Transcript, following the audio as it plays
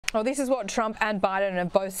Well, this is what Trump and Biden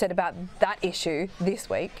have both said about that issue this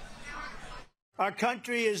week. Our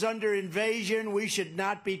country is under invasion. We should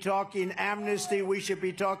not be talking amnesty. We should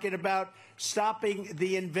be talking about stopping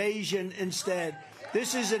the invasion instead.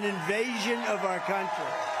 This is an invasion of our country.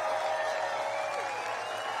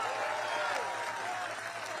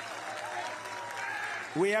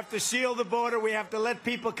 We have to seal the border. We have to let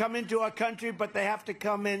people come into our country, but they have to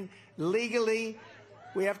come in legally.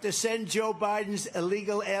 We have to send Joe Biden's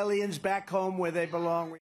illegal aliens back home where they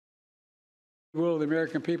belong. The will of the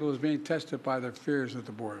American people is being tested by their fears at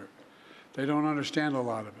the border. They don't understand a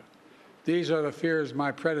lot of it. These are the fears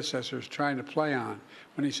my predecessor is trying to play on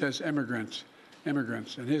when he says immigrants,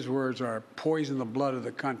 immigrants. And his words are poison the blood of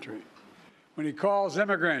the country. When he calls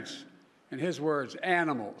immigrants, in his words,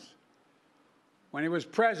 animals. When he was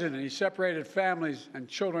president, he separated families and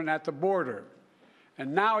children at the border.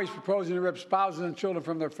 And now he's proposing to rip spouses and children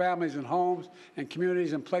from their families and homes and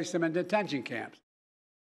communities and place them in detention camps.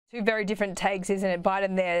 Two very different takes, isn't it?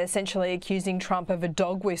 Biden there essentially accusing Trump of a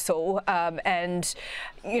dog whistle and,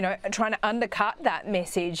 you know, trying to undercut that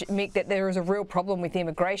message, Mick, that there is a real problem with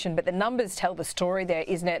immigration. But the numbers tell the story there,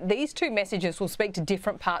 isn't it? These two messages will speak to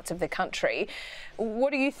different parts of the country.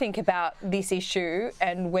 What do you think about this issue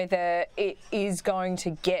and whether it is going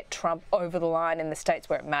to get Trump over the line in the states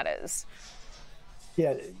where it matters?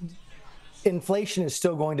 Yeah. Inflation is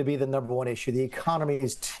still going to be the number one issue. The economy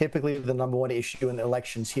is typically the number one issue in the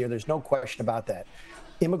elections here. There's no question about that.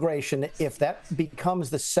 Immigration, if that becomes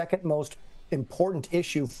the second most important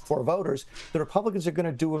issue for voters, the Republicans are going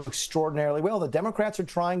to do extraordinarily well. The Democrats are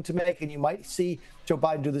trying to make, and you might see Joe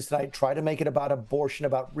Biden do this tonight, try to make it about abortion,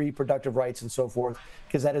 about reproductive rights and so forth,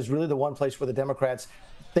 because that is really the one place where the Democrats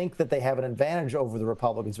think that they have an advantage over the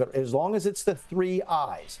Republicans. But as long as it's the three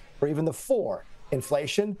I's, or even the four,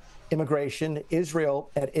 inflation, immigration, Israel,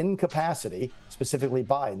 and incapacity, specifically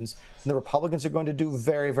Biden's, and the Republicans are going to do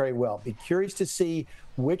very, very well. Be curious to see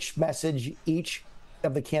which message each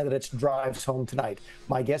of the candidates drives home tonight.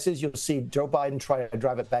 My guess is you'll see Joe Biden try to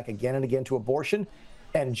drive it back again and again to abortion,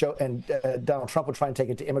 and Donald Trump will try and take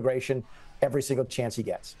it to immigration every single chance he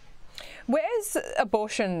gets. Where's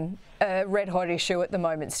abortion a red-hot issue at the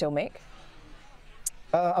moment still, Mick?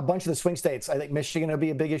 A bunch of the swing states. I think Michigan will be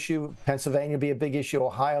a big issue. Pennsylvania will be a big issue.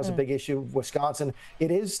 Ohio's a big issue. Wisconsin.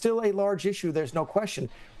 It is still a large issue. There's no question.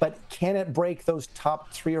 But can it break those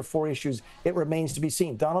top 3 or 4 issues? It remains to be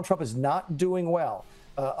seen. Donald Trump is not doing well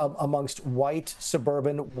amongst white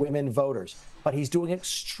suburban women voters, but he's doing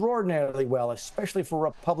extraordinarily well, especially for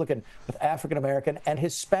Republican with African-American and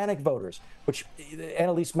Hispanic voters, which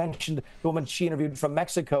Annalise mentioned, the woman she interviewed from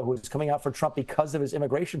Mexico who is coming out for Trump because of his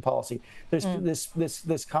immigration policy. There's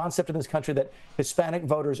this concept in this country that Hispanic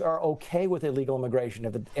voters are okay with illegal immigration.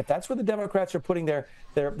 If that's where the Democrats are putting their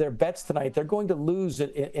bets tonight, they're going to lose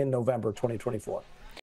it in November 2024.